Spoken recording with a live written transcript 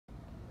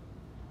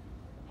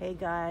Hey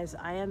guys,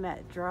 I am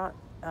at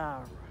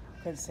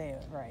couldn't say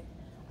it right.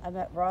 I'm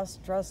at Ross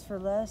Dress for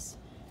Less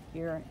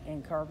here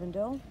in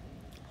Carbondale,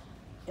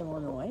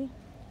 Illinois.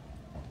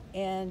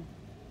 And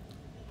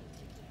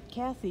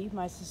Kathy,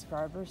 my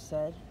subscriber,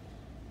 said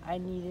I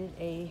needed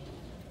a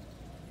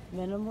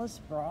minimalist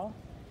bra.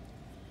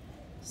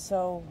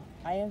 So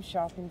I am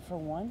shopping for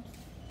one.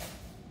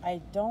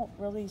 I don't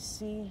really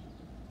see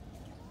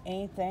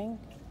anything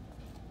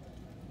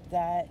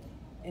that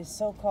is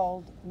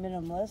so-called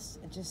minimalist.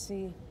 I just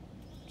see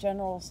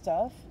general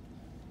stuff.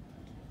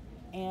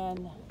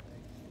 And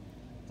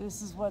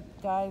this is what,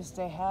 guys,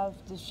 they have.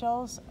 The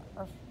shelves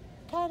are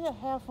kind of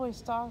halfway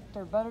stocked.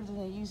 They're better than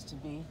they used to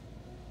be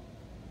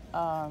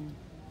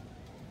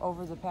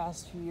over the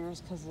past few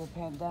years because of the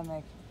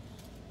pandemic.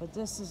 But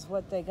this is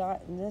what they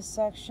got in this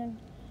section.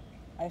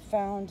 I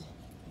found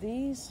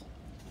these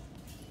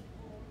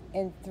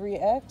in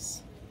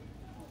 3X.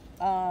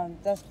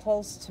 That's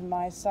close to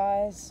my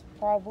size,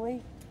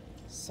 probably.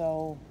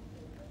 So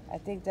I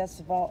think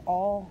that's about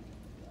all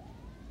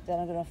that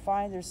I'm gonna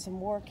find. There's some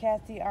more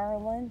Kathy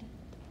Ireland,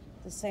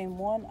 the same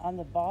one on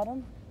the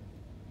bottom.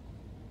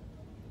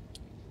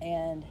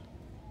 And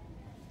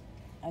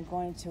I'm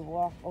going to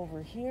walk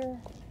over here.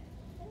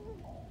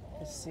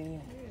 Let's see,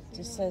 it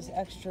just says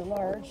extra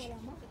large.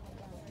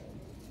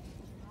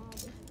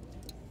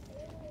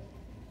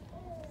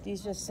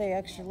 These just say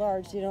extra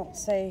large, they don't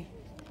say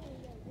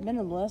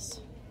minimalist.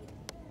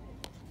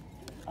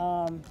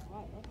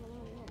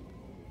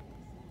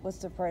 What's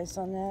the price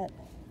on that?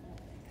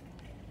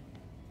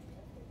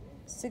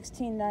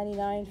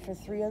 $16.99 for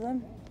 3 of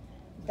them.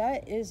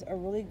 That is a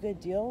really good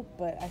deal,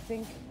 but I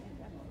think,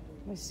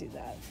 let me see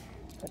that.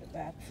 Put it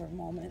back for a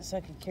moment so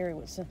I can carry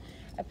what's in.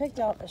 I picked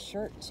out a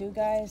shirt too,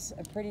 guys,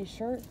 a pretty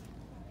shirt.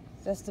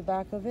 That's the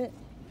back of it.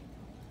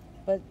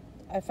 But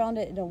I found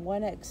it in a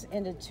 1X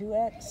and a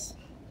 2X,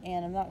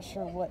 and I'm not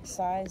sure what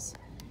size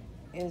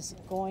is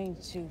going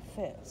to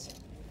fit.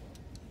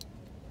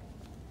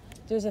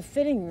 There's a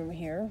fitting room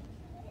here,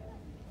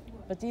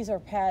 but these are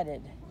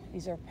padded.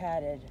 These are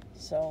padded,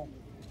 so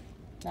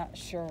not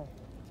sure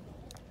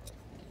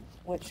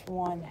which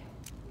one.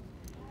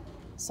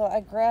 So I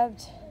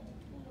grabbed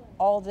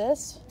all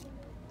this,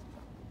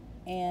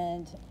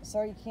 and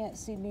sorry you can't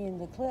see me in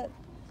the clip,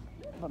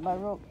 but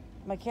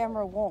my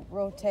camera won't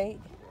rotate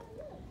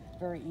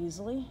very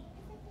easily.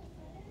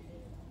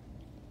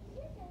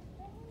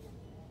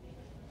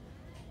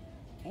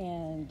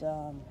 And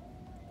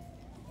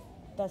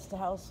that's the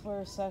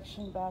houseware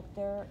section back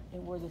there,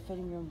 and where the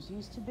fitting rooms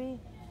used to be.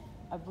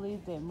 I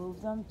believe they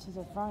moved them to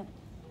the front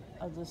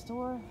of the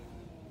store.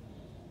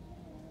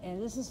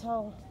 And this is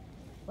how,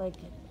 like,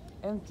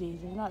 empty.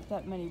 There's not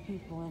that many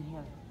people in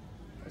here.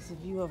 That's a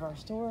view of our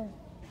store.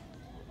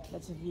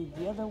 That's a view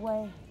the other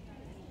way.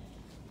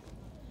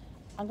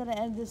 I'm gonna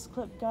end this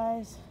clip,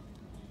 guys,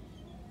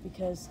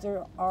 because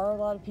there are a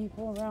lot of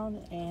people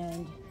around,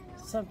 and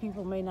some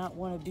people may not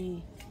want to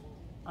be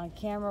on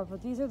camera,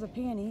 but these are the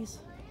panties.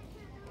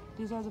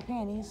 These are the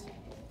panties.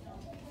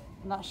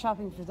 I'm not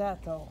shopping for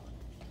that though.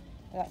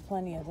 I got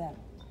plenty of them.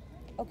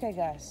 Okay,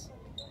 guys.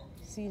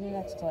 See you in the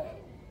next clip.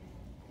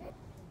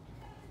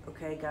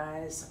 Okay,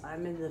 guys,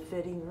 I'm in the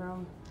fitting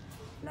room,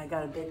 and I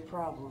got a big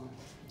problem.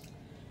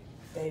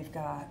 They've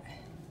got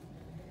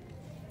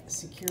a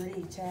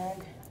security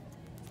tag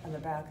on the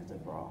back of the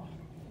bra,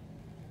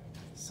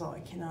 so I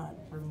cannot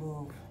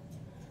remove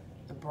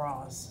the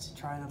bras to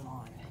try them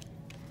on.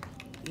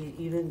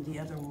 Even the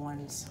other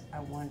ones I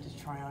wanted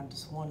to try on,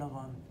 just one of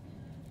them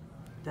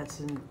that's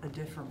in a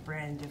different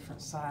brand,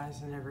 different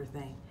size and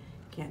everything.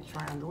 Can't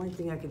try on. The only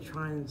thing I can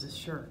try on is this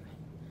shirt.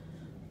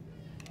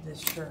 This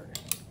shirt.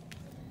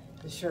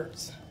 The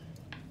shirts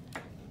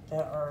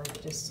that are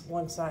just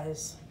one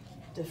size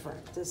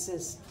different. This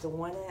is the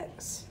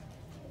 1X,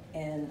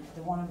 and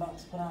the one I'm about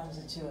to put on is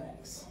a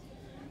 2X.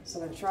 So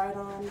I'm gonna try it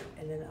on,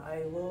 and then I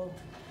will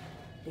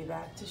be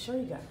back to show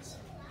you guys.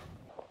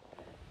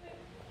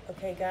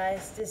 Okay,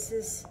 guys, this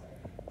is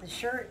the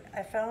shirt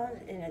I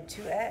found in a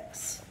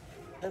 2X.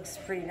 Looks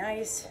pretty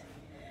nice,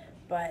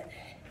 but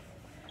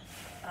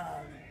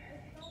I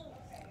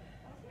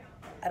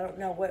don't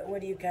know.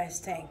 What do you guys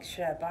think?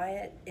 Should I buy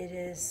it? It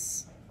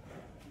is,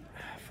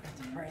 I forgot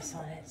the price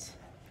on it.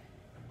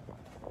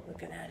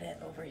 Looking at it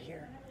over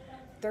here,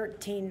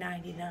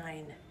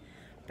 $13.99.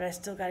 But I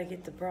still got to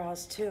get the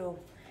bras too.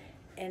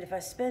 And if I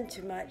spend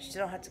too much, I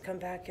don't have to come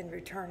back and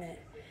return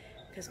it,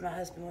 because my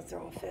husband will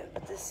throw a fit.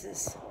 But this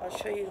is, I'll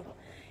show you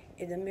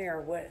in the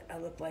mirror what I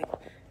look like.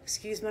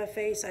 Excuse my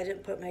face, I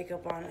didn't put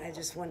makeup on. I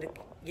just wanted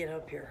to get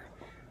up here.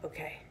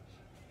 Okay,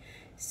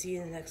 see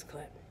you in the next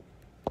clip.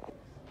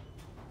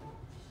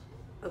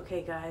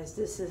 Okay, guys,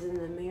 this is in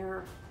the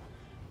mirror.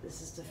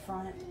 This is the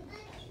front,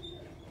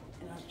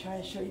 and I'll try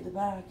to show you the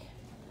back.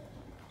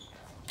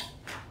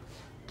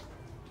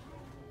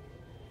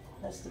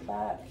 That's the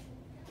back.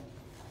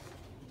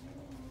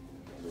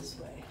 This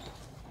way,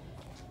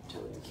 to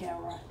the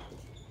camera.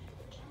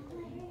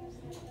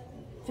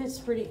 Fits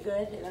pretty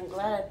good, and I'm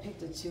glad I picked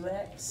the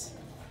 2X,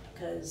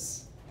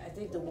 because I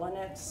think the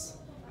 1X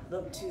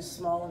looked too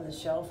small on the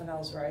shelf, and I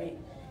was right.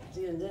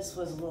 Even this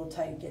was a little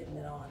tight getting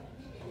it on.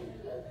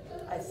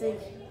 I think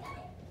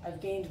I've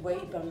gained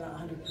weight, but I'm not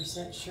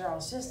 100% sure. I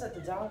was just at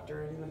the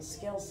doctor, and the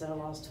scale said I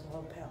lost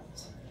 12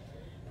 pounds.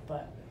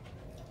 But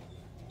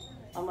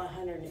I'm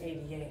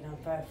 188, and I'm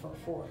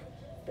 5'4".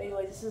 But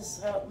anyway, this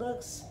is how it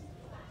looks,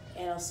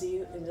 and I'll see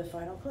you in the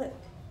final clip.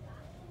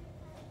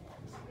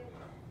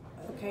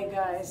 Okay,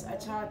 guys, I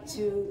talked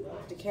to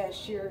the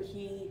cashier.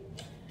 He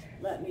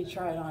let me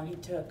try it on. He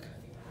took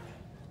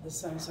the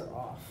sensor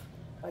off.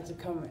 I have to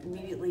come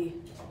immediately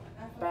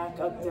back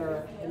up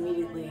there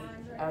immediately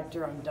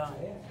after I'm done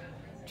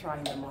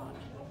trying them on.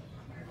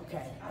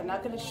 Okay, I'm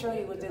not going to show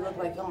you what they look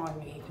like on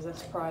me because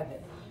that's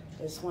private.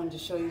 I just wanted to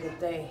show you that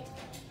they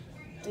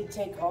did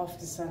take off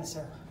the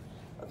sensor.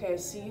 Okay,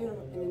 see you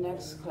in the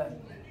next clip.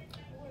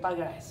 Bye,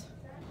 guys.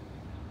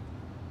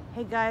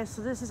 Hey, guys,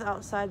 so this is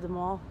outside the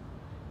mall.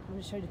 I'm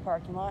going to show you the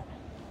parking lot.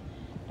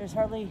 There's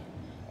hardly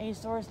any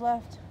stores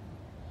left.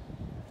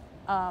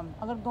 I'm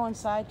going to go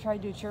inside, try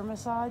to do a chair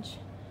massage.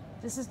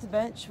 This is the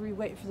bench where you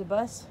wait for the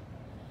bus.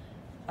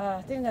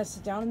 I think I'm going to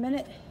sit down a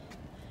minute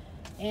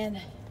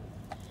and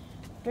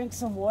drink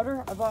some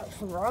water I bought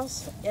from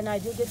Ross. And I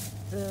did get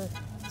the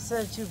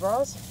set of 2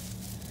 bras.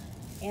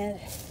 And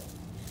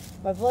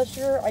my blood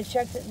sugar, I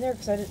checked it in there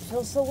because I didn't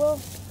feel so well,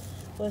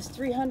 was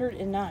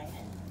 309.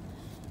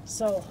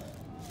 So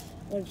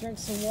I'm going to drink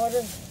some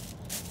water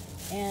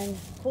and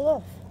cool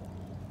off.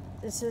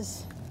 This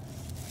is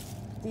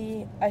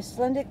the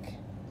Icelandic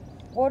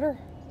water.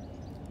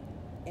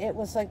 It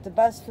was like the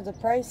best for the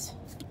price,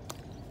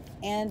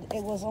 and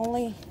it was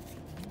only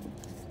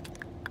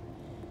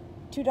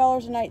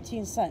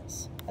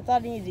 $2.19. I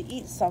thought I needed to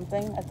eat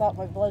something. I thought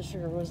my blood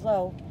sugar was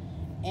low,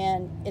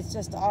 and it's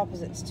just the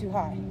opposite. It's too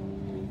high.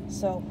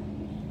 So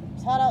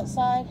it's hot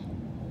outside.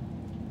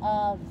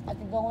 I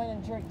can go in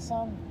and drink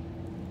some.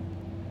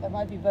 That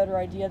might be a better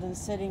idea than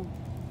sitting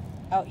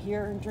out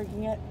here and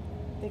drinking it.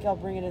 I think I'll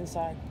bring it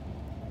inside.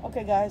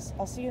 Okay, guys,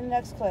 I'll see you in the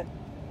next clip.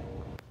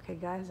 Okay,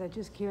 guys, I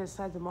just came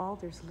inside the mall.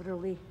 There's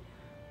literally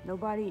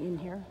nobody in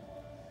here.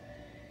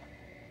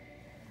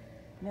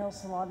 Nail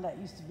salon that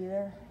used to be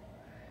there,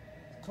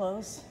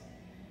 closed.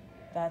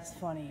 That's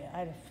funny. I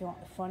had a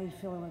funny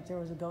feeling like there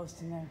was a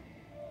ghost in there.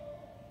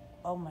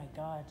 Oh my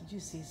God, did you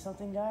see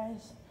something,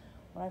 guys?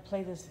 When I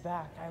play this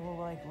back, I will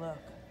like, look.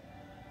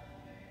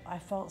 I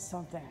felt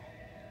something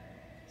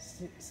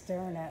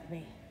staring at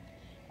me.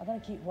 I'm gonna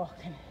keep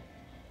walking.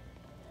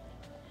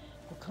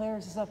 The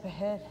Claire's is up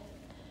ahead.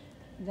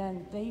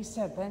 Then they used to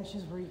have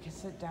benches where you could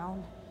sit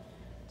down.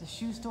 The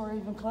shoe store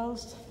even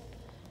closed.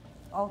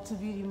 Ulta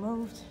Beauty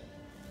moved.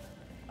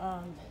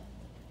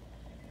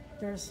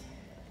 There's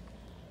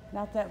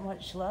not that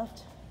much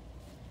left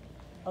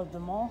of the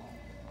mall.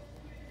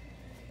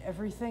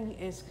 Everything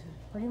is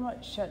pretty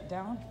much shut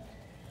down.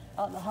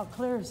 I don't know how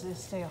Claire's is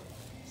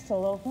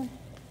still open.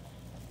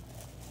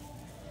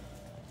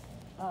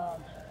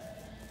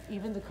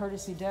 Even the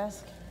courtesy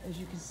desk, as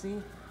you can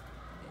see,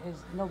 is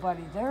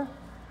nobody there.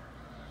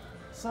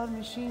 Soda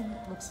machine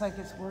looks like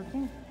it's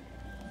working.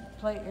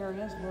 Play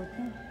area's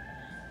working.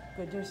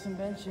 Good, there's some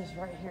benches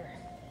right here.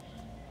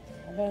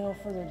 I'm gonna go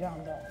further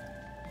down though.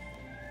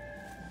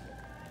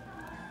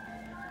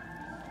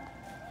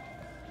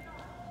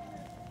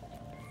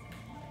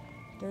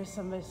 There's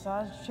some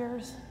massage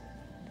chairs,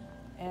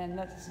 and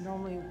that's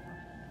normally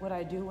what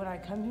I do when I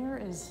come here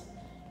is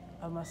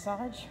a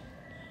massage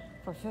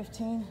for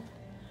 15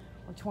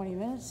 or 20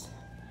 minutes.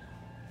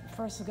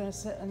 First, I'm gonna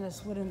sit on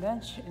this wooden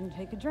bench and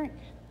take a drink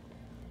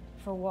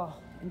for a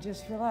while and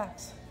just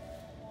relax.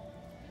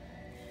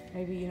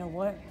 Maybe, you know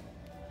what?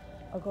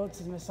 I'll go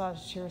to the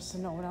massage chair so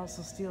no one else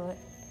will steal it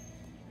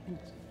and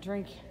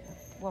drink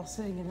while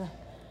sitting in the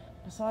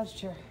massage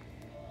chair.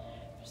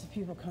 There's the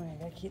people coming.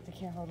 I gotta keep the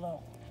camera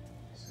low.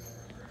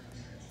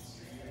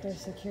 There's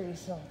security,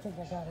 so I think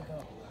I gotta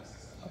go.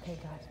 Okay,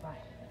 guys, bye.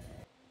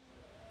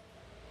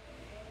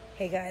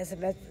 Hey guys,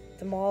 I'm at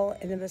the mall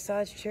in the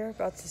massage chair,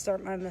 about to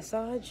start my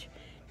massage.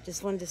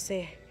 Just wanted to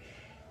say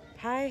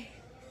hi.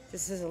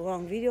 This is a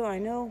long video, I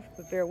know,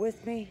 but bear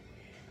with me.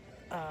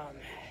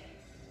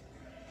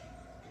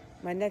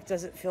 My neck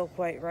doesn't feel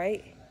quite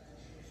right,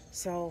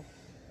 so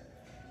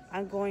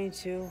I'm going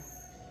to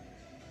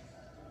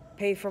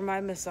pay for my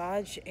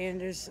massage,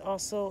 and there's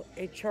also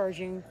a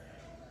charging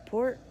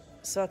port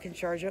so I can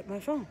charge up my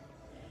phone.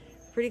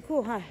 Pretty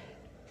cool, huh?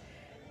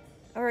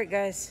 All right,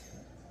 guys,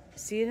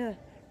 see you in a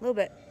little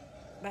bit.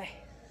 Bye.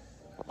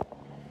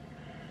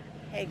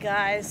 Hey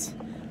guys,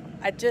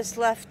 I just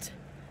left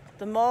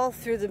the mall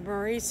through the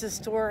Maurice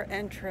store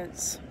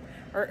entrance,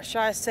 or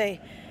shall I say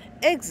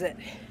exit.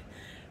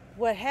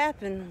 What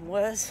happened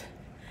was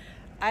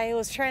I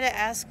was trying to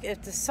ask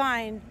if the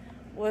sign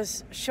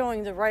was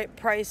showing the right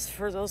price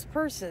for those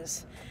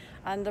purses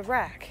on the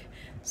rack.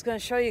 I was going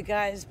to show you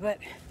guys, but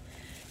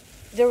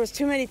there was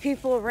too many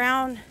people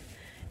around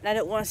and I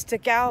didn't want to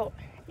stick out,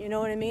 you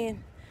know what I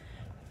mean?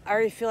 I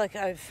already feel like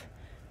I've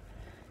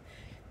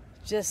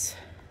just,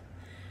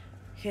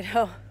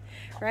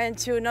 ran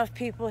into enough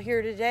people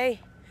here today.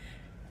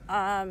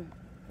 But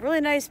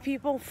really nice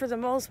people for the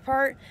most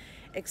part,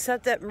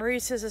 except that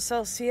Maurice's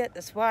associate.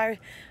 That's why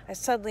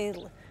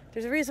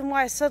there's a reason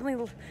why I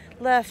suddenly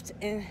left,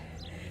 and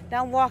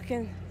now I'm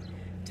walking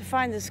to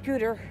find the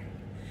scooter,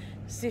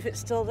 see if it's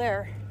still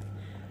there,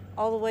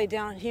 all the way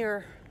down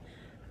here.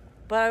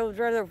 But I would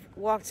rather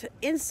walk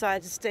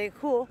inside to stay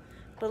cool,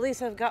 but at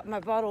least I've got my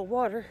bottle of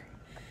water.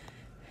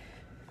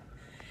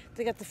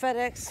 They got the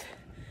FedEx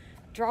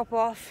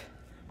drop-off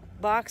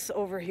box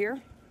over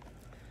here.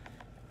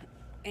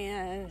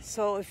 And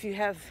so if you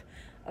have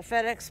a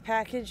FedEx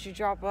package, you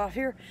drop off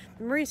here.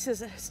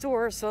 Maurice's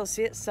store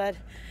associate said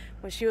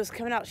when she was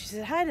coming out, she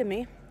said hi to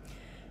me.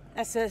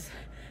 I said,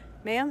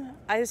 ma'am,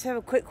 I just have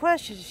a quick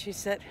question. She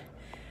said,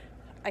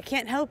 I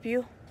can't help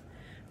you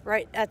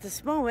right at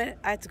this moment.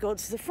 I have to go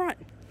to the front.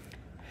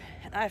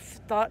 And I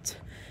thought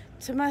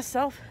to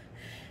myself,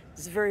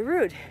 this is very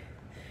rude.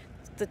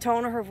 The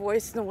tone of her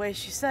voice and the way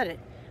she said it.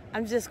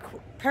 I'm just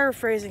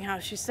paraphrasing how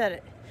she said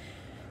it.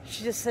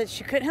 She just said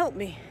she couldn't help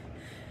me.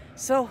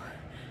 So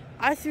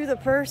I threw the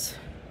purse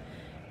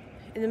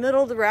in the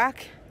middle of the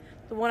rack,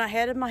 the one I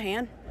had in my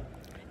hand.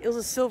 It was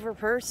a silver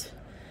purse.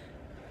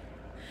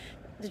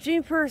 The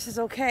jean purse is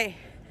okay,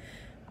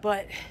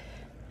 but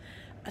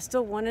I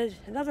still wanted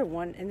another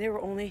one, and they were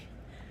only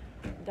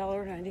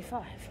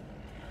 $1.95.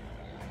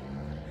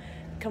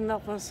 Coming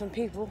up on some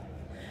people,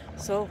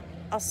 so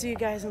I'll see you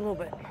guys in a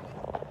little bit.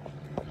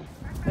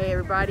 Hey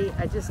everybody,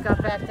 I just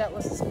got back. That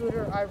was the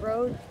scooter I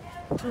rode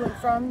to and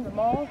from the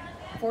mall.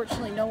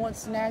 Fortunately, no one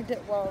snagged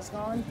it while I was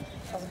gone.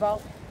 I was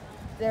about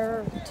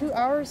there 2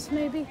 hours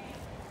maybe.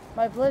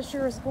 My blood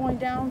sugar is going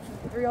down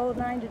from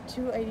 309 to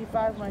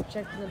 285 when I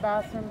checked in the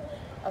bathroom.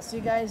 I'll see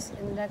you guys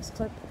in the next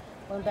clip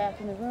when I'm back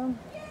in the room.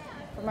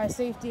 For my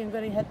safety, I'm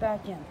going to head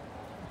back in.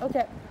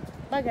 Okay,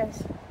 bye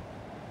guys.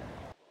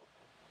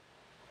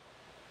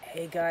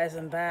 Hey guys,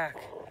 I'm back.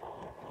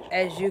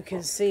 As you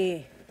can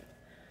see,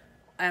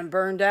 I'm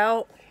burned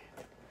out.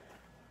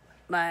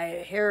 My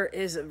hair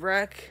is a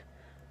wreck.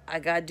 I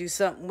gotta do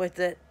something with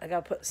it. I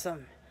gotta put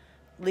some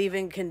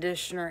leave-in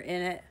conditioner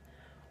in it,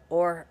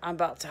 or I'm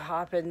about to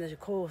hop in the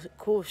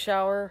cool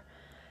shower.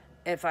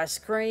 If I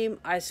scream,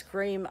 I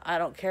scream. I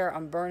don't care.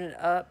 I'm burning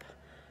up.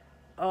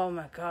 Oh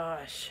my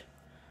gosh.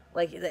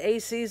 Like, the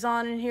AC's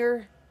on in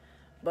here,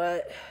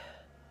 but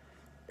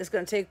it's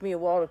gonna take me a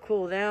while to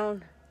cool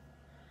down.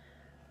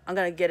 I'm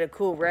gonna get a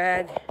cool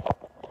rag.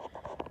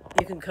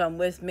 You can come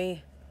with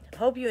me.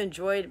 Hope you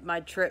enjoyed my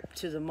trip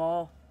to the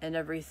mall and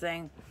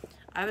everything.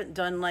 I haven't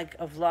done like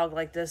a vlog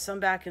like this.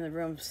 I'm back in the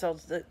room, so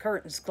the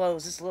curtain's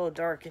closed. It's a little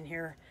dark in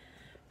here.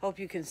 Hope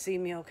you can see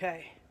me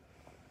okay.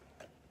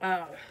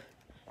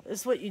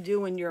 This is what you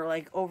do when you're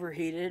like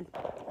overheated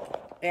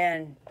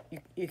and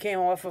you came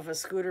off of a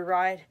scooter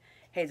ride.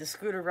 Hey, the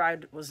scooter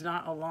ride was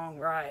not a long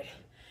ride.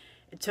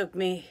 It took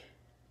me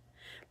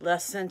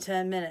less than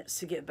 10 minutes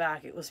to get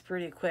back. It was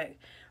pretty quick.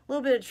 A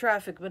little bit of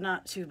traffic, but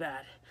not too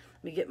bad.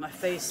 Let me get my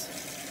face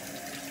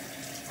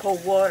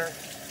cold water.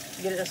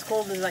 Get it as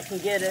cold as I can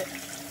get it.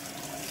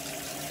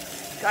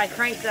 I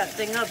cranked that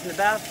thing up in the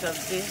bathtub,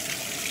 see?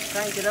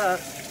 Crank it up.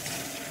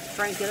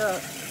 Crank it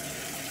up.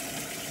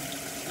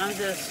 I'm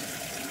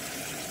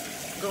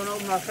just going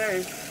over my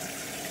face.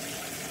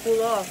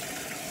 Cool off.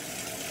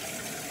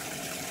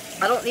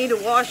 I don't need to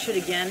wash it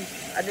again.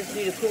 I just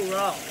need to cool it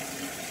off.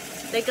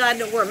 Thank God I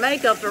didn't wear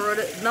makeup or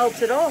it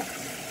melted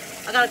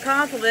off. I got a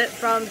compliment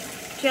from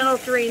Channel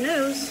 3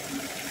 News.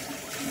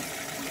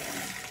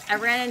 I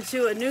ran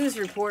into a news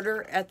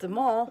reporter at the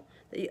mall.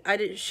 I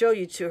didn't show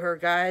you to her,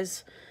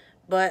 guys,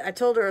 but I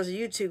told her I was a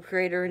YouTube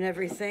creator and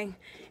everything,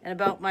 and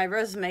about my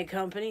resume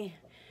company.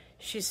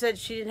 She said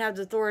she didn't have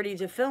the authority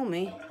to film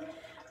me.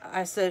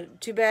 I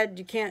said, too bad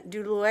you can't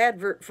do a little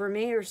advert for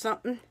me or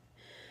something.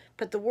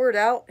 Put the word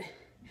out.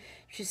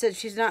 She said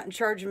she's not in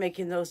charge of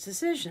making those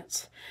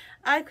decisions.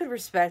 I could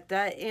respect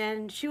that,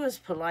 and she was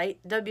polite.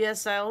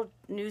 WSIL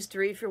News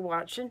 3, if you're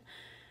watching.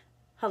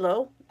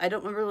 Hello, I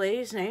don't remember the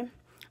lady's name.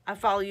 I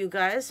follow you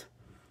guys.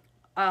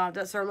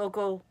 That's our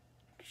local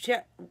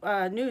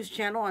news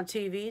channel on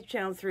TV,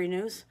 Channel 3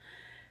 News.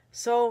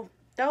 So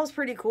that was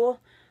pretty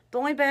cool. The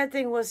only bad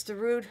thing was the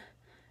rude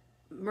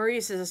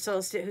Maurice's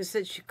associate who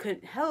said she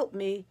couldn't help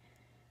me.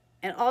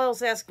 And all I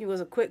was asking was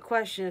a quick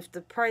question. If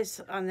the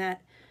price on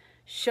that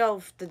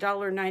shelf, the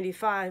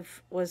 $1.95,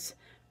 was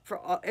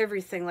for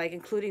everything, like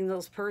including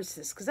those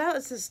purses. Because that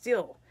was a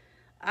steal.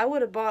 I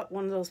would have bought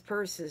one of those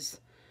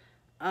purses.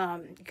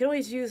 You can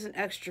always use an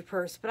extra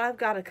purse, but I've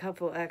got a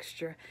couple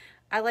extra.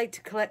 I like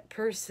to collect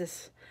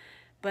purses,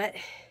 but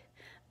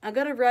I'm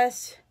going to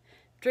rest,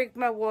 drink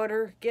my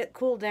water, get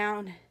cooled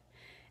down,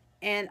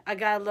 and I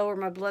got to lower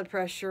my blood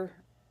pressure.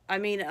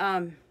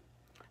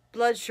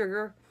 Blood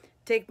sugar,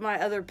 take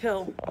my other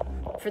pill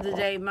for the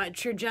day, my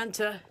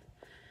Juneteeth,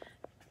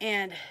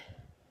 and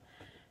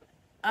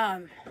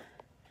I'm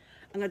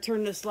going to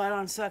turn this light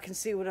on so I can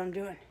see what I'm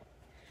doing.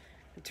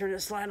 Turn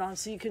this light on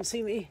so you can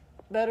see me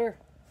better.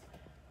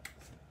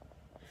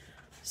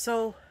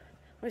 So,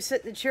 let me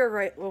sit in the chair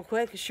right real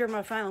quick and share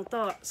my final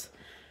thoughts.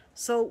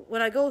 So,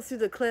 when I go through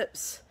the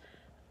clips,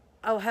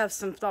 I'll have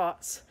some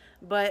thoughts.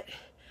 But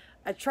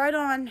I tried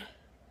on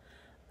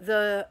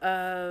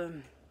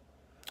the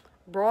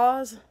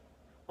bras,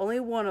 only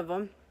one of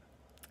them.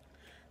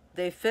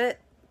 They fit,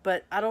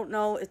 but I don't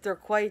know if they're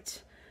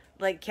quite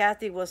like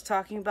Kathy was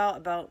talking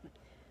about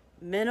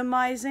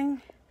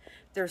minimizing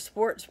their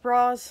sports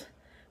bras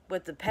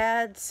with the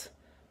pads.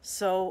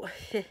 So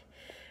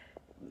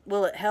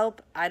will it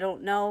help? I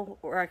don't know.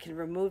 Or I can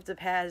remove the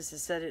pads. It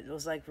said it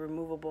was like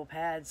removable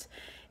pads.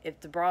 If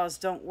the bras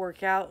don't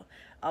work out,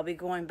 I'll be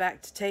going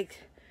back to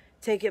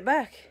take it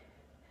back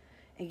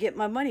and get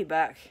my money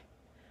back,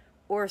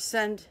 or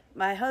send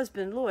my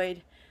husband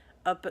Lloyd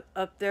up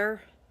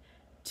there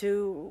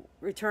to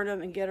return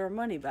them and get our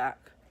money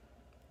back.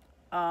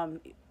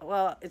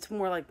 Well, it's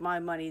more like my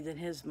money than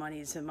his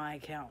money is in my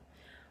account.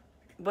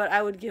 But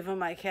I would give him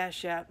my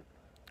Cash App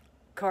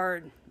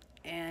card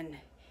and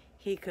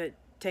he could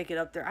take it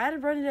up there. I had to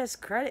run it as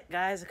credit,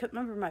 guys. I couldn't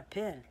remember my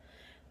PIN.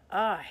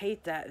 I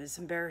hate that. It's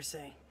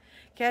embarrassing.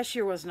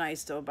 Cashier was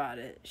nice though about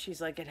it.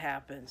 She's like, it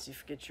happens. You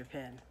forget your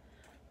PIN.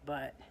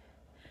 But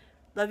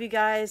love you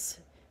guys.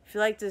 If you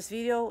like this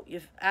video,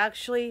 I'm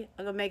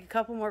gonna make a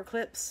couple more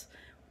clips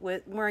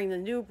with wearing the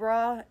new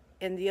bra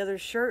and the other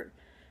shirt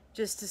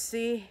just to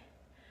see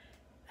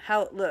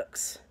how it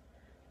looks.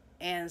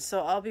 And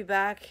so I'll be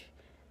back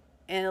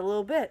in a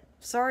little bit.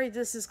 Sorry,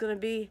 this is gonna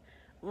be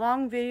a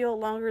long video,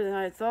 longer than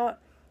I thought,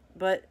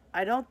 but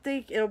I don't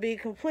think it'll be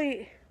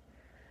complete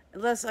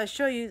unless I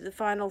show you the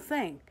final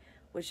thing,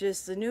 which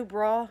is the new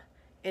bra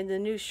and the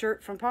new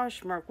shirt from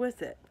Poshmark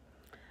with it.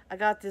 I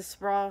got this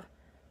bra,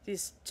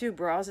 these two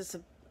bras. It's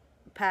a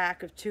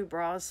pack of 2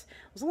 bras.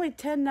 It was only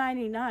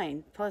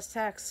 $10.99 plus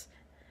tax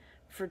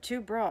for 2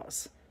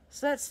 bras.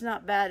 So that's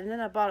not bad. And then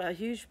I bought a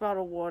huge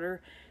bottle of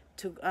water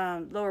to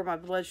lower my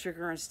blood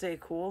sugar and stay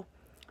cool.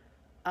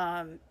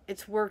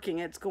 It's working.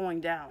 It's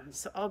going down.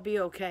 So I'll be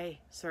okay.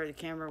 Sorry, the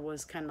camera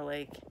was kind of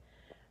like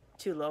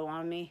too low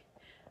on me.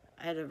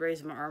 I had to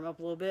raise my arm up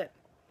a little bit.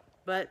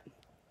 But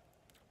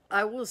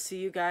I will see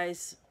you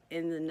guys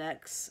in the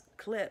next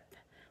clip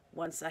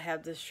once I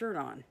have this shirt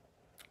on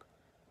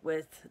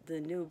with the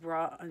new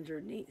bra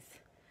underneath.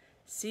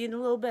 See you in a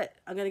little bit.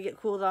 I'm going to get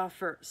cooled off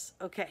first.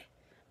 Okay.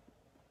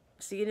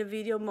 See you in a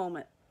video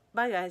moment.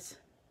 Bye, guys.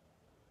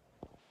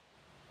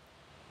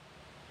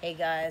 Hey,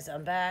 guys.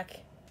 I'm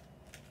back.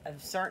 I'm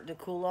starting to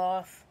cool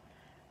off.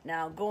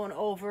 Now, going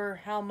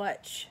over how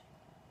much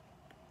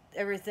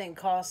everything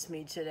cost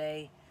me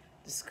today.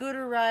 The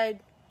scooter ride,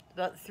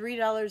 about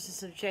 $3 and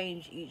some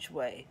change each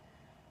way.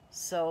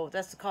 So,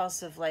 that's the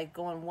cost of, like,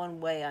 going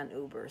one way on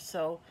Uber.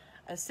 So,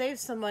 I saved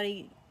some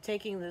money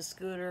taking the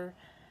scooter.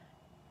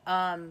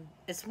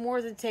 It's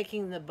more than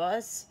taking the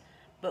bus,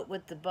 but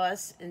with the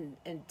bus in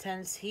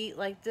intense heat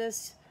like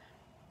this,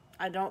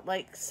 I don't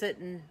like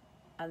sitting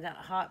on that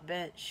hot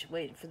bench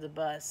waiting for the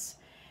bus.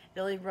 It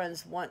only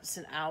runs once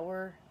an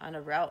hour on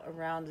a route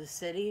around the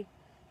city.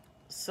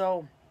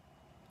 So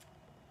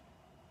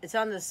it's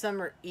on the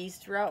Summer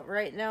East route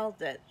right now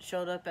that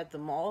showed up at the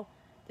mall.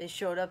 They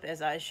showed up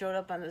as I showed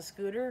up on the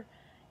scooter,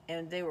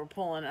 and they were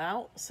pulling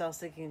out. So I was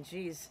thinking,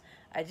 geez,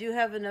 I do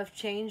have enough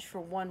change for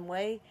one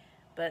way,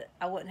 but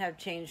I wouldn't have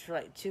change for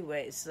like 2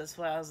 ways. So that's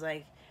why I was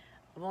like,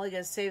 I'm only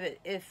going to save it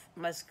if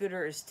my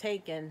scooter is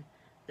taken,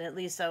 then at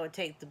least I would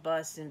take the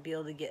bus and be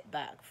able to get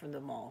back from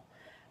the mall.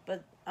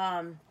 But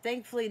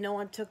thankfully no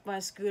one took my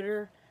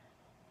scooter.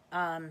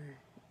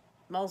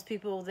 Most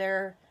people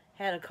there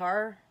had a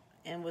car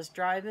and was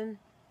driving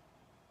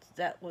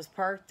that was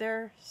parked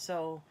there.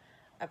 So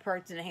I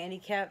parked in a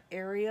handicap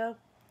area.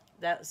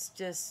 That's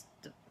just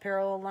the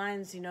parallel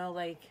lines, you know,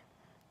 like,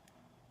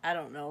 I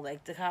don't know,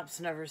 like the cops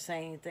never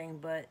say anything,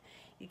 but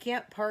you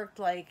can't park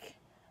like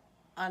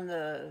on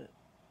the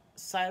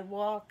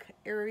sidewalk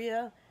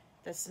area.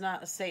 That's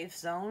not a safe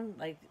zone,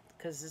 like,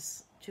 because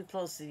it's too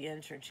close to the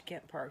entrance. You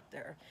can't park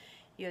there.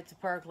 You have to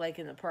park like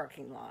in the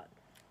parking lot.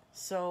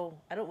 So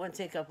I don't want to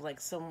take up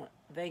like some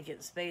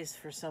vacant space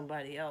for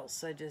somebody else.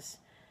 So I just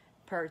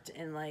parked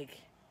in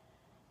like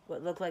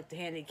what looked like the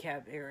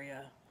handicap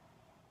area.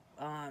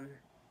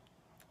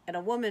 And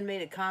a woman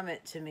made a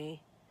comment to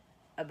me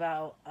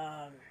about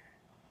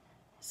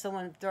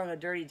someone throwing a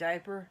dirty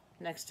diaper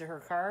next to her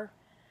car.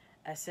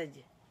 I said,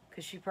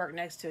 because she parked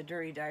next to a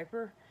dirty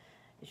diaper.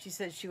 And she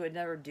said she would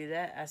never do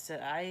that. I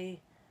said, I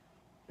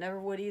never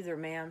would either,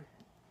 ma'am.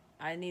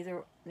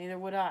 Neither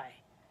would I.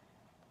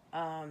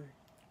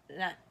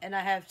 And I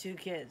have 2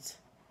 kids.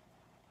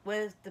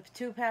 With the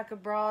 2-pack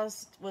of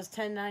bras was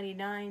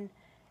 $10.99,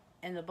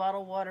 and the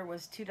bottled water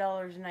was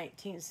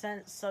 $2.19.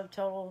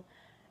 Subtotal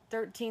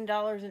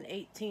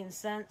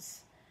 $13.18.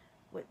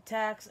 With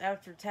tax,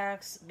 after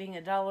tax being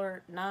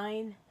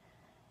 $1.09,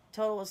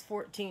 total was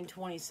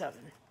 $14.27.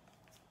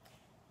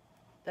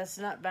 That's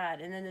not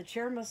bad. And then the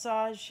chair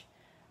massage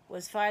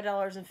was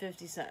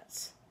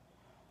 $5.50.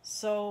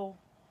 So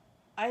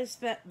I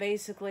spent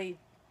basically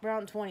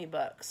around 20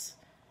 bucks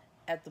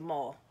at the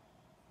mall.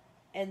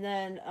 And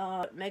then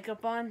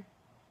makeup on.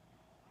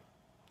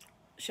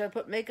 Should I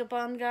put makeup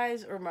on,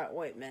 guys, or my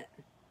ointment?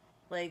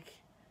 Like,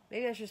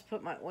 maybe I should just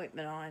put my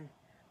ointment on.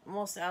 I'm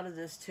almost out of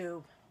this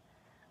tube.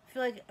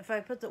 feel like if I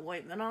put the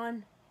ointment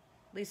on,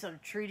 at least I'm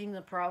treating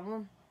the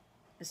problem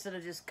instead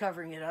of just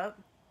covering it up.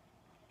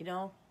 You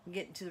know,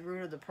 getting to the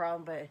root of the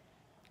problem by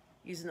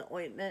using the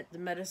ointment, the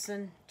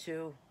medicine,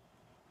 to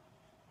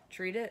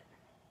treat it.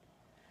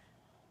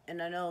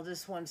 And I know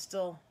this one's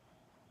still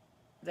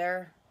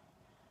there.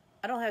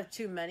 I don't have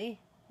too many.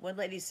 One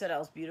lady said I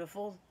was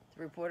beautiful,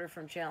 the reporter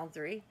from Channel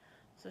 3.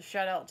 So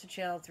shout out to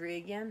Channel 3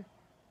 again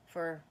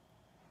for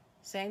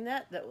saying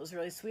that. That was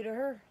really sweet of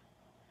her.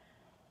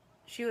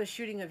 She was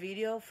shooting a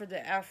video for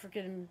the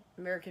African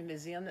American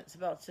Museum that's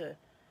about to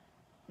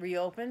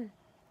reopen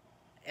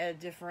at a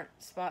different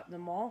spot in the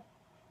mall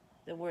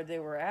than where they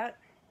were at.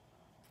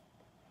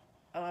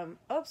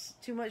 Oops,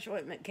 too much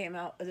ointment came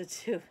out of the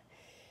tube.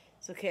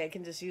 It's okay, I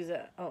can just use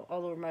that all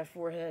over my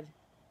forehead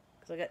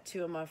because I got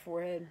 2 on my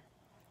forehead.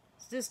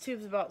 So this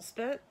tube's about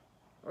spent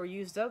or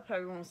used up,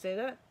 however you want to say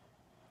that.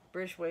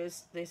 British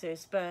ways, they say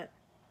spent.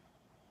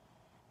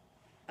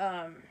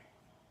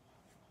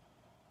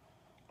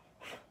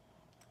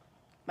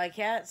 My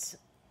cats,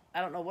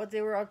 I don't know what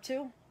they were up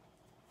to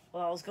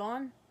while I was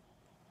gone,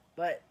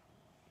 but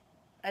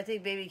I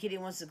think baby kitty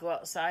wants to go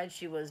outside.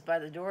 She was by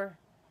the door.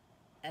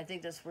 I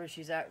think that's where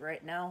she's at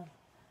right now.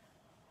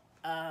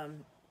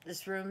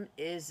 This room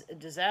is a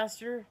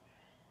disaster,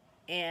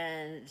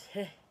 and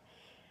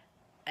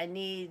I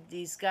need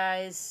these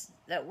guys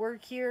that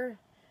work here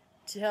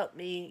to help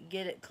me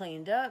get it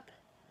cleaned up.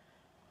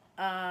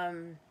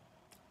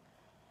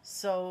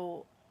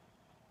 So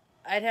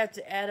I'd have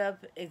to add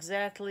up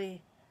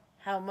exactly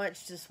how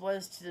much this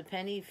was to the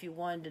penny if you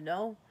wanted to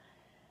know.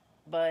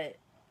 But,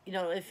 you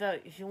know, if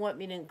you want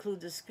me to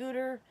include the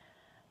scooter,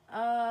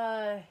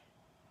 around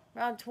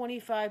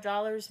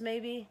 $25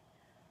 maybe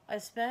I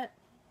spent.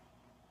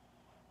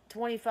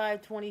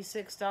 $25,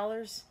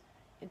 $26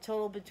 in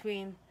total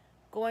between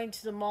going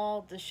to the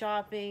mall, the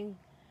shopping.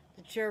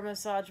 The chair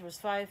massage was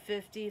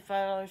 $5.50,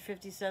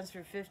 $5.50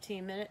 for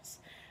 15 minutes.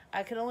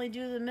 I could only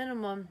do the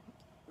minimum,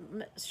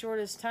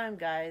 shortest time,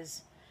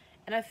 guys.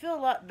 And I feel a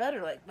lot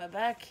better. Like, my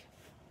back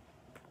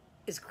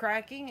is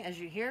cracking, as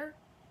you hear.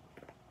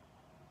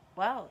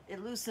 Wow,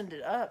 it loosened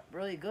it up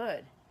really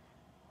good.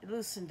 It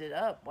loosened it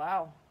up.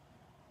 Wow.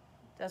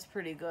 That's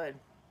pretty good.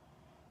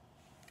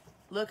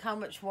 Look how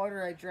much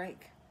water I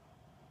drank.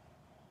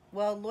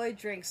 Well, Lloyd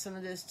drank some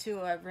of this too.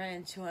 I ran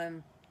into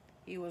him.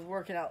 He was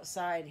working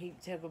outside. He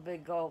took a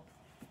big gulp.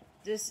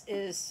 This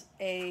is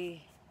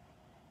a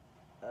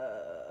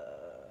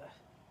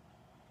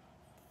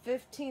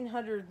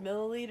 1,500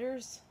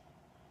 milliliters,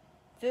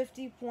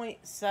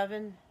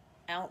 50.7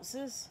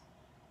 ounces.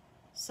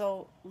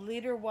 So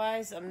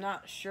liter-wise, I'm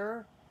not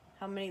sure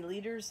how many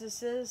liters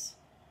this is.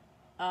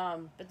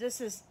 But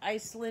this is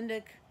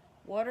Icelandic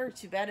water.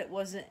 Too bad it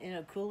wasn't in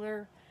a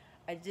cooler.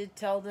 I did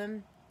tell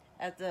them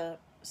at the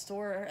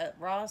store at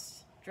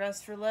Ross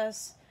Dress for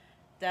Less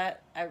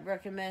that I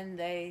recommend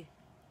they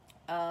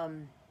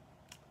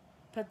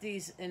put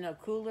these in a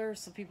cooler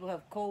so people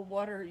have cold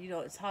water. You know,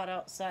 it's hot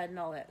outside and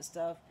all that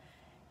stuff.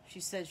 She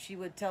said she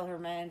would tell her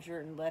manager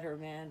and let her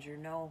manager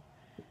know.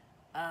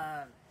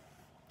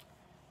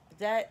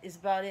 That is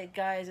about it,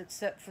 guys,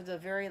 except for the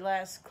very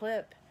last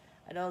clip.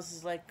 I know this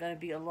is like going to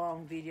be a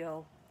long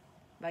video.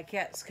 My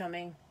cat's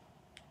coming.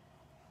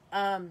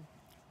 I'm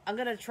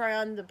going to try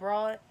on the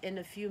bra in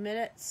a few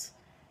minutes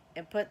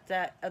and put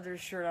that other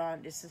shirt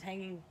on. This is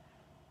hanging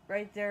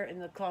right there in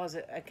the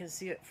closet. I can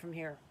see it from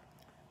here.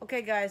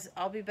 Okay, guys,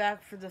 I'll be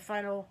back for the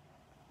final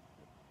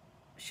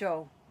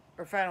show,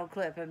 or final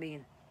clip, I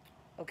mean.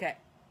 Okay.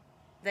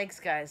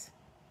 Thanks, guys.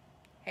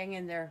 Hang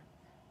in there.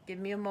 Give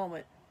me a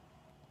moment.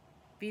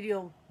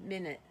 Video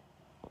minute.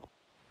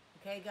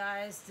 Okay,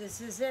 guys,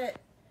 this is it.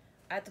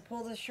 I have to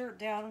pull the shirt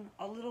down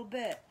a little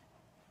bit.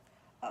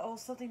 Uh-oh,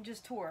 something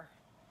just tore.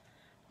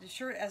 The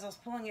shirt, as I was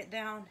pulling it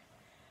down,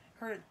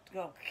 heard it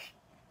go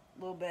a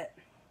little bit.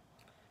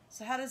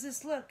 So how does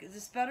this look? Is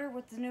this better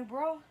with the new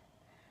bra?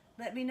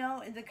 Let me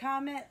know in the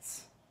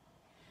comments.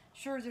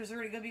 Sure, there's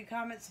already going to be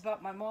comments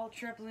about my mall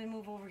trip. Let me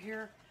move over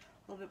here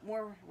a little bit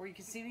more where you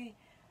can see me.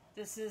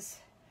 This is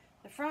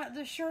the front of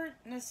the shirt,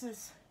 and this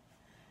is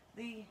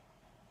the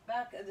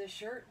back of the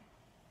shirt.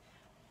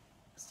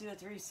 Let's do a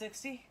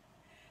 360.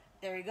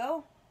 There you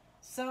go.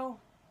 So,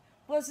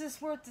 was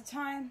this worth the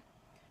time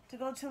to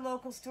go to a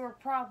local store?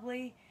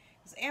 Probably.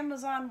 Because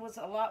Amazon was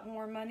a lot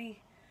more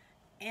money.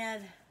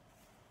 And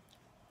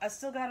I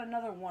still got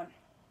another one.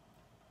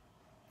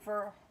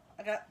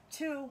 I got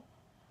 2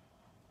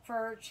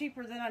 for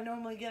cheaper than I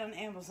normally get on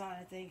Amazon,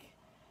 I think.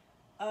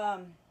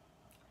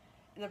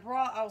 The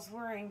bra I was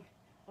wearing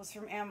was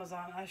from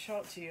Amazon. I'll show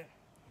it to you.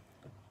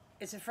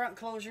 It's a front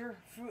closure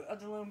Fruit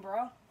of the Loom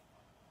bra.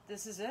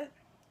 This is it.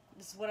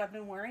 This is what I've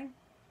been wearing.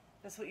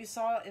 That's what you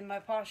saw in my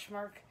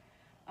Poshmark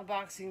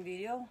unboxing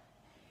video.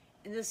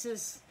 And this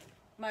is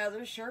my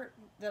other shirt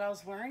that I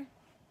was wearing.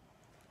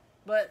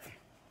 But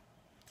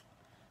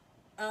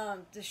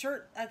the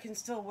shirt I can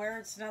still wear.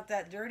 It's not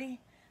that dirty.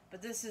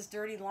 But this is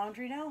dirty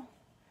laundry now.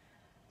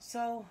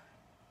 So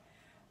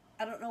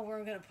I don't know where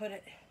I'm going to put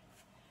it.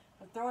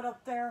 I'll throw it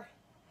up there.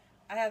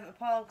 I have a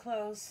pile of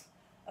clothes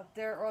up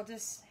there, or I'll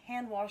just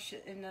hand wash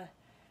it in the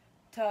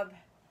tub.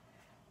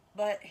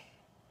 But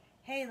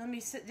hey, let me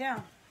sit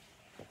down.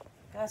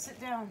 Gotta sit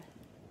down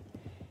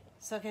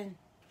so I can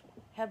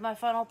have my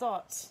final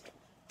thoughts.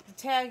 The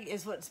tag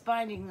is what's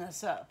binding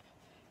this up.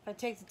 If I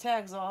take the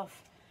tags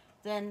off,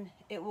 then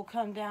it will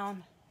come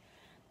down.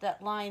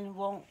 That line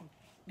won't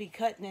be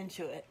cutting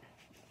into it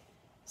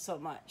so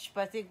much.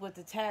 But I think with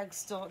the tags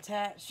still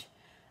attached,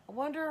 I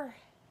wonder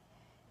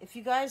if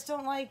you guys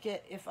don't like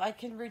it, if I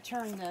can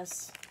return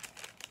this.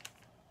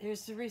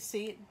 Here's the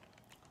receipt,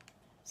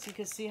 so you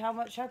can see how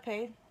much I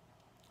paid.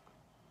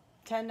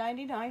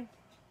 $10.99,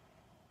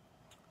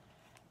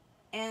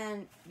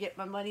 and get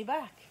my money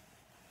back.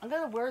 I'm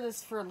gonna wear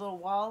this for a little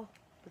while,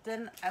 but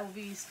then I will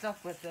be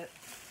stuck with it.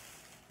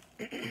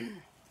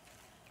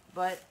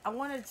 But I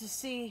wanted to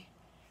see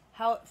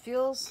how it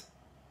feels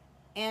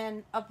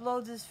and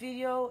upload this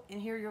video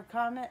and hear your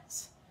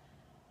comments.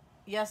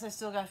 Yes, I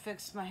still gotta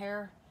fix my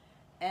hair,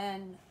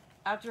 and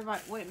after my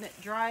ointment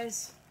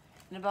dries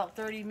in about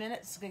 30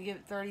 minutes, I'm gonna give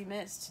it 30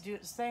 minutes to do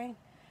its thing,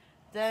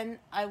 then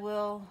I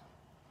will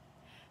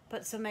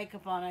put some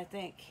makeup on, I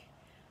think.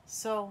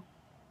 So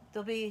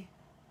there'll be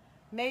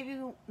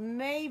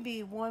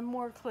maybe one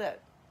more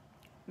clip,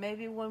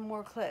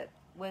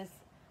 with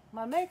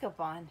my makeup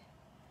on,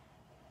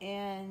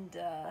 and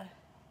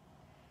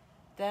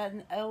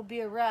then it'll be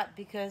a wrap,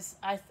 because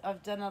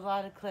I've done a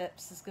lot of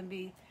clips. It's gonna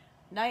be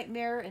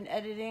nightmare and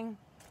editing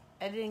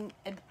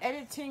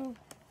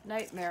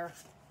nightmare,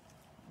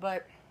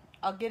 but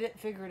I'll get it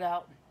figured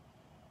out.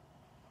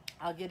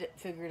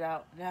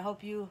 And I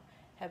hope you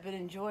have been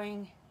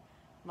enjoying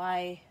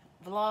my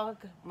vlog,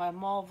 my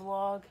mall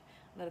vlog.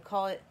 I'm gonna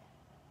call it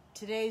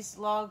today's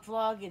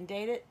vlog and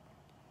date it.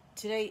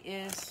 Today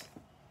is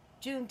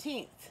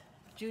Juneteenth,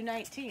 June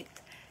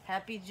 19th.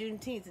 Happy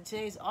Juneteenth. And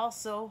today's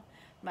also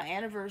my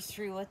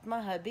anniversary with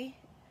my hubby.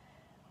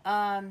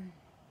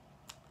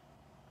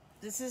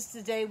 This is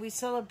the day we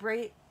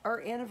celebrate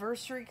our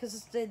anniversary, because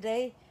it's the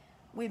day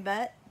we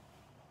met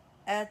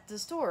at the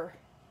store,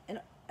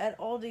 at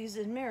Aldi's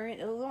in Marion,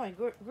 Illinois,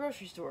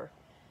 grocery store.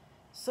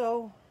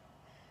 So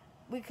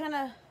we kind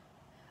of,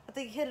 I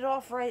think, hit it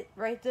off right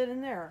then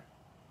and there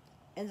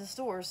in the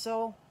store.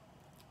 So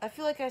I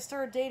feel like I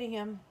started dating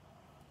him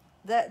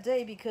that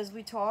day, because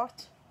we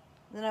talked.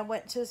 Then I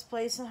went to his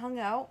place and hung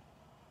out,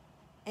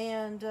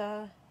 and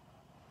the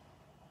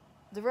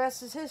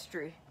rest is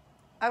history.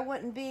 I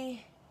wouldn't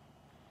be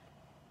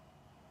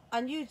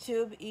on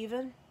YouTube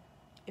even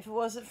if it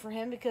wasn't for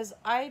him, because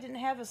I didn't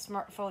have a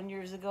smartphone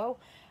years ago.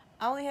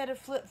 I only had a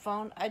flip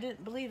phone. I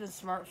didn't believe in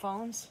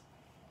smartphones.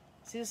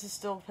 See, this is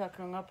still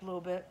puckering up a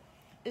little bit.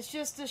 It's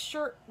just this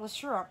shirt was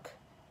shrunk,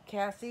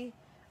 Kathy.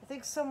 I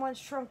think someone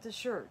shrunk the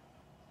shirt,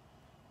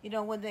 you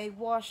know, when they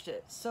washed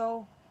it.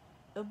 So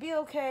it'll be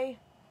okay.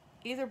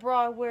 Either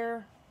bra I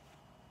wear,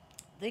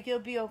 I think it'll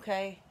be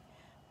okay.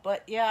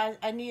 But yeah,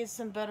 I needed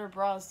some better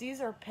bras.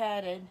 These are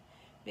padded.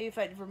 Maybe if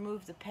I'd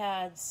remove the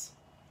pads.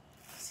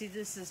 See,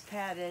 this is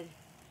padded.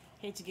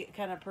 Hate to get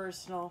kind of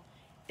personal.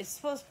 It's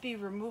supposed to be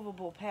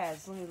removable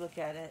pads. Let me look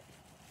at it.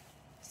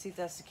 See if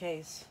that's the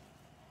case.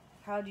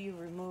 How do you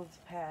remove the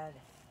pad?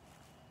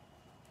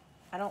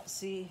 I don't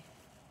see.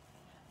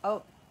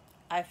 Oh,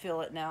 I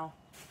feel it now.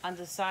 On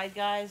the side,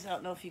 guys, I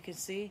don't know if you can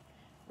see.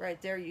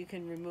 Right there, you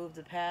can remove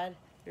the pad.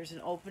 There's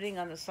an opening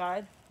on the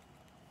side,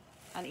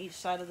 on each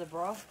side of the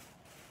bra.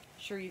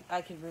 Sure,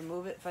 I can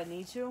remove it if I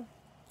need to.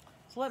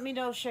 So let me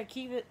know, should I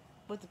keep it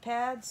with the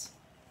pads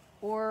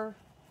or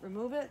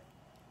remove it?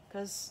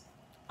 Because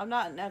I'm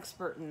not an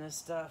expert in this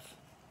stuff.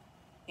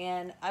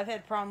 And I've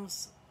had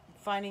problems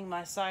finding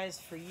my size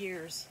for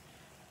years.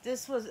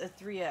 This was a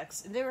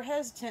 3X, and they were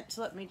hesitant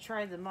to let me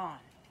try it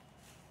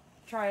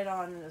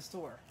on in the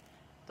store.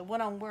 The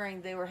one I'm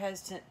wearing, they were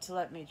hesitant to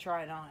let me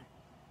try it on.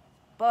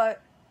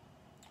 But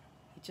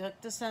he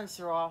took the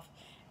sensor off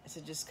and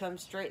said, just come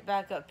straight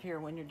back up here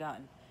when you're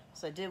done.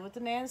 So I did what the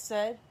man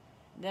said.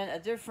 Then a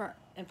different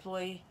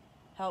employee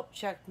helped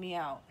check me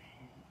out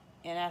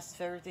and asked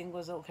if everything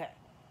was okay.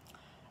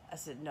 I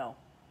said, no.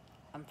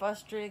 I'm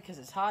frustrated because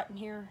it's hot in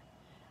here.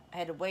 I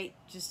had to wait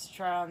just to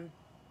try on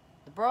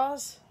the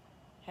bras.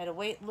 Had to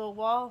wait a little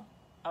while.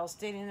 I was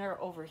standing there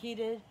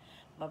overheated.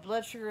 My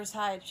blood sugar is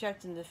high. I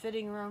checked in the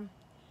fitting room,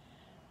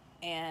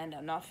 and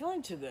I'm not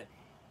feeling too good.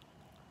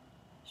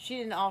 She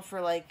didn't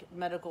offer like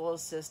medical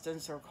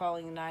assistance or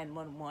calling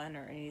 911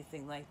 or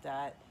anything like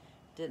that.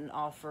 Didn't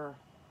offer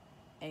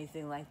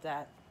anything like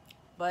that.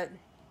 But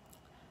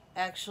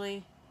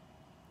actually,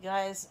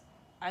 guys,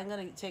 I'm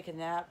going to take a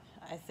nap.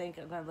 I think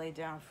I'm going to lay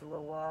down for a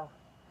little while.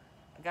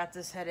 I got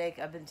this headache.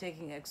 I've been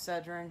taking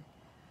Excedrin,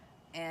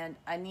 and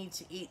I need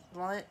to eat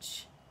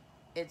lunch.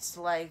 It's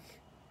like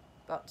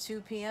about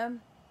 2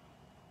 p.m.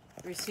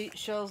 Receipt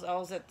shows I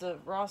was at the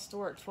Ross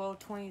store at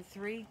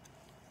 12:23.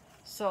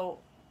 So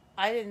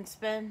I didn't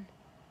spend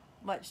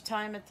much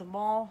time at the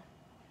mall.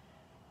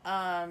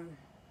 I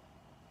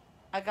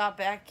got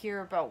back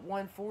here about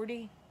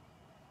 1:40,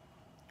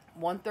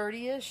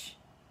 1:30-ish.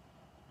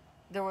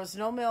 There was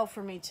no mail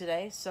for me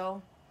today,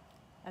 so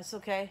that's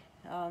okay.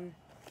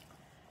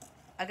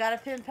 I got a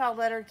pen pal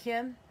letter,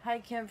 Kim. Hi,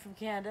 Kim from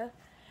Canada.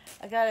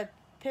 I got a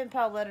pen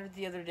pal letter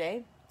the other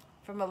day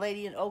from a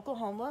lady in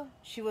Oklahoma.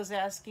 She was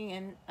asking,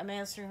 and I'm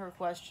answering her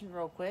question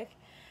real quick.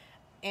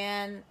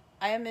 And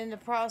I am in the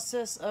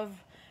process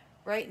of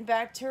writing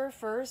back to her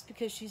first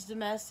because she's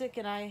domestic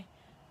and I'm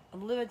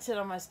limited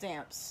on my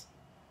stamps.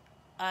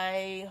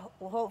 I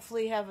will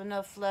hopefully have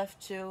enough left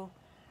to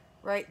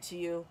write to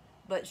you,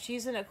 but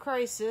she's in a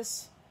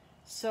crisis,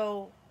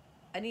 so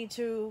I need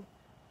to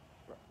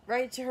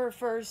write to her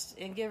first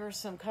and give her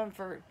some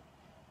comfort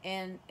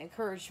and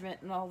encouragement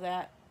and all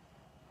that.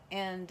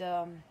 And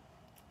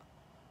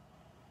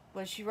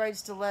when she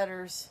writes the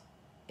letters,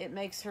 it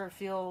makes her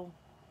feel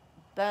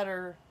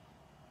better,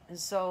 and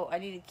so I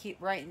need to keep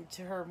writing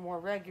to her more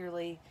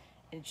regularly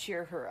and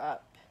cheer her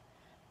up.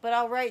 But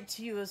I'll write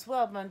to you as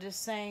well, but I'm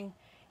just saying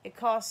it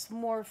costs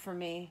more for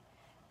me,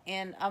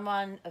 and I'm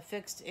on a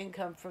fixed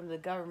income from the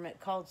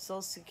government called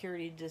Social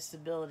Security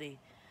Disability.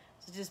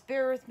 So just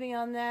bear with me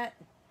on that,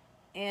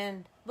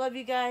 and love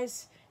you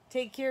guys.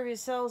 Take care of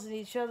yourselves and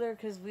each other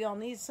because we all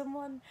need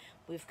someone.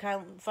 We've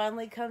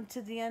finally come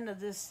to the end of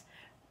this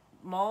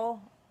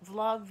mall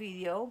vlog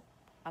video.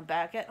 I'm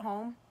back at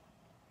home,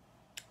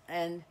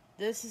 and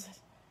this is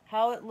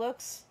how it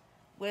looks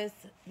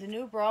with the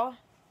new bra.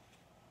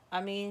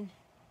 I mean,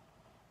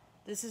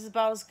 this is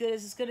about as good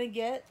as it's gonna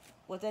get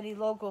with any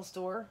local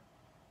store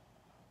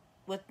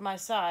with my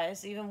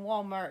size. Even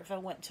Walmart, if I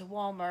went to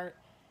Walmart,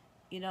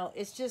 you know,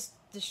 it's just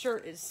the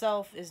shirt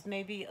itself is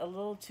maybe a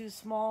little too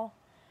small,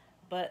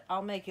 but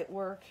I'll make it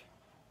work.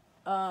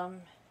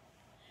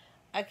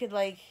 I could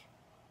like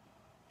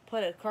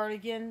put a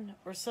cardigan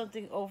or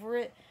something over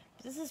it,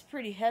 but this is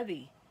pretty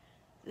heavy.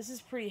 This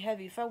is pretty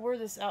heavy. If I wear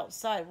this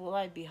outside, will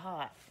I be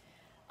hot?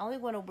 I only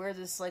want to wear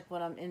this like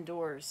when I'm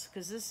indoors,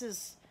 because this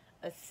is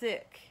a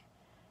thick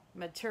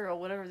material,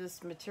 whatever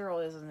this material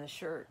is in the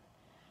shirt.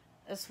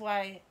 That's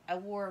why I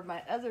wore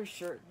my other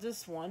shirt,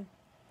 this one,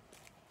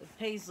 the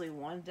paisley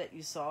one that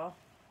you saw.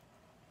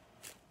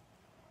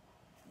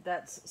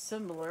 That's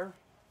similar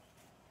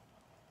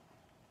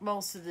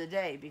most of the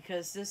day,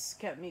 because this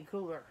kept me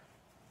cooler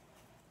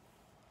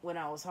when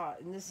I was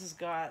hot. And this has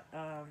got,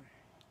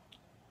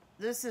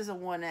 this is a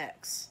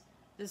 1X.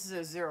 This is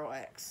a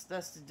 0X.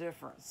 That's the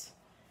difference.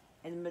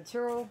 And the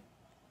material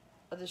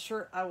of the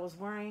shirt I was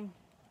wearing,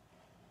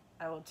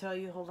 I will tell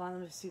you, hold on,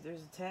 let me see,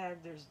 there's a tag,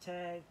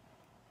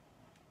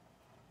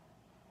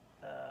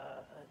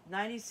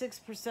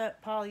 96%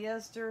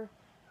 polyester,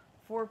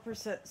 4%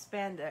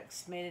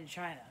 spandex, made in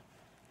China.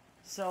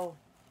 So,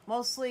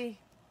 mostly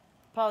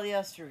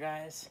polyester,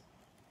 guys.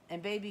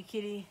 And baby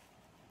kitty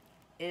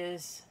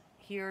is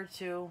here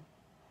to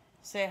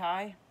say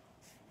hi.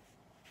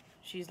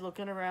 She's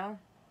looking around.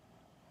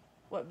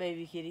 What,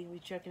 baby kitty? We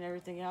checking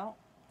everything out?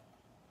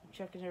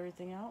 Checking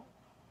everything out?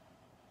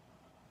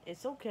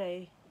 It's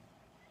okay.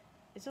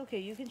 It's okay,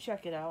 you can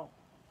check it out.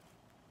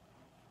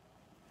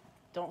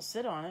 Don't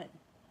sit on it.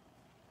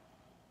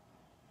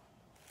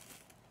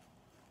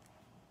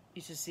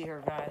 You should see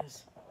her,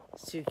 guys.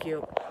 It's too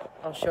cute.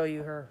 I'll show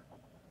you her.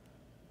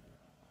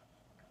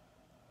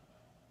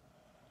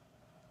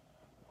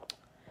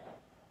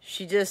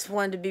 She just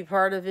wanted to be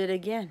part of it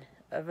again,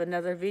 of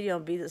another video,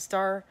 and be the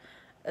star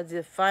of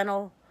the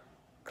final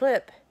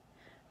clip.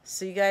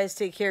 So you guys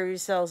take care of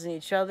yourselves and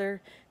each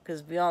other,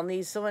 because we all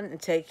need someone.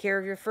 And take care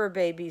of your fur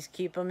babies.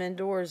 Keep them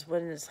indoors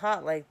when it's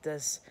hot like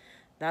this.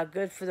 Not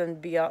good for them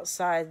to be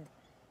outside.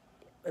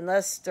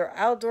 Unless they're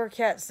outdoor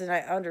cats, then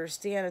I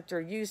understand if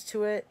they're used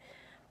to it.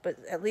 But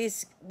at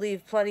least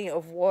leave plenty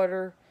of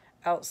water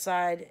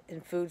outside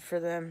and food for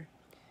them.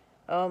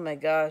 Oh my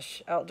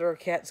gosh, outdoor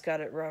cats got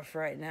it rough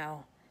right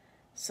now.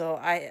 So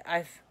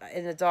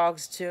and the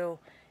dogs too.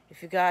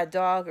 If you got a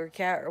dog or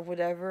cat or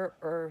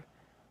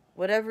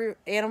whatever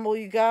animal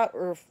you got,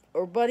 or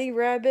bunny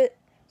rabbit.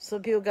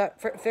 Some people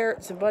got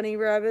ferrets and bunny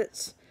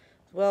rabbits.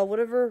 Well,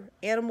 whatever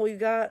animal you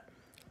got,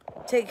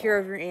 take care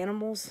of your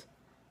animals.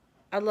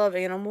 I love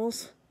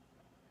animals.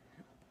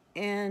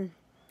 And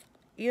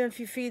even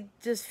if you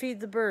just feed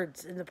the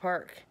birds in the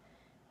park,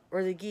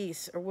 or the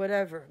geese, or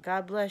whatever.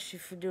 God bless you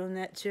for doing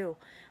that too.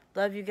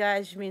 Love you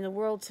guys. You mean the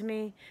world to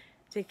me.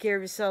 Take care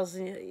of yourselves.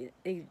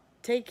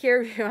 Take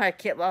care of you. I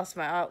lost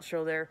my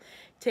outro there.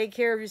 Take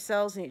care of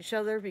yourselves and each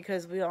other,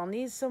 because we all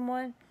need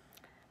someone.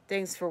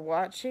 Thanks for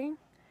watching.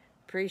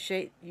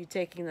 Appreciate you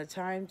taking the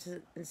time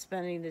and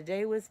spending the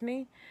day with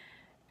me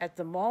at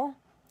the mall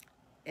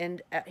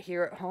and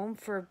here at home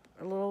for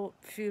a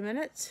few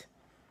minutes.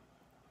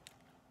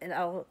 And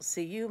I'll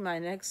see you in my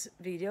next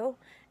video.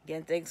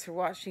 Again, thanks for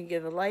watching.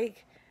 Give a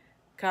like,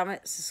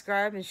 comment,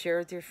 subscribe, and share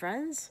with your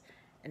friends.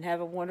 And have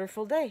a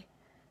wonderful day.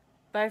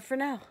 Bye for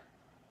now.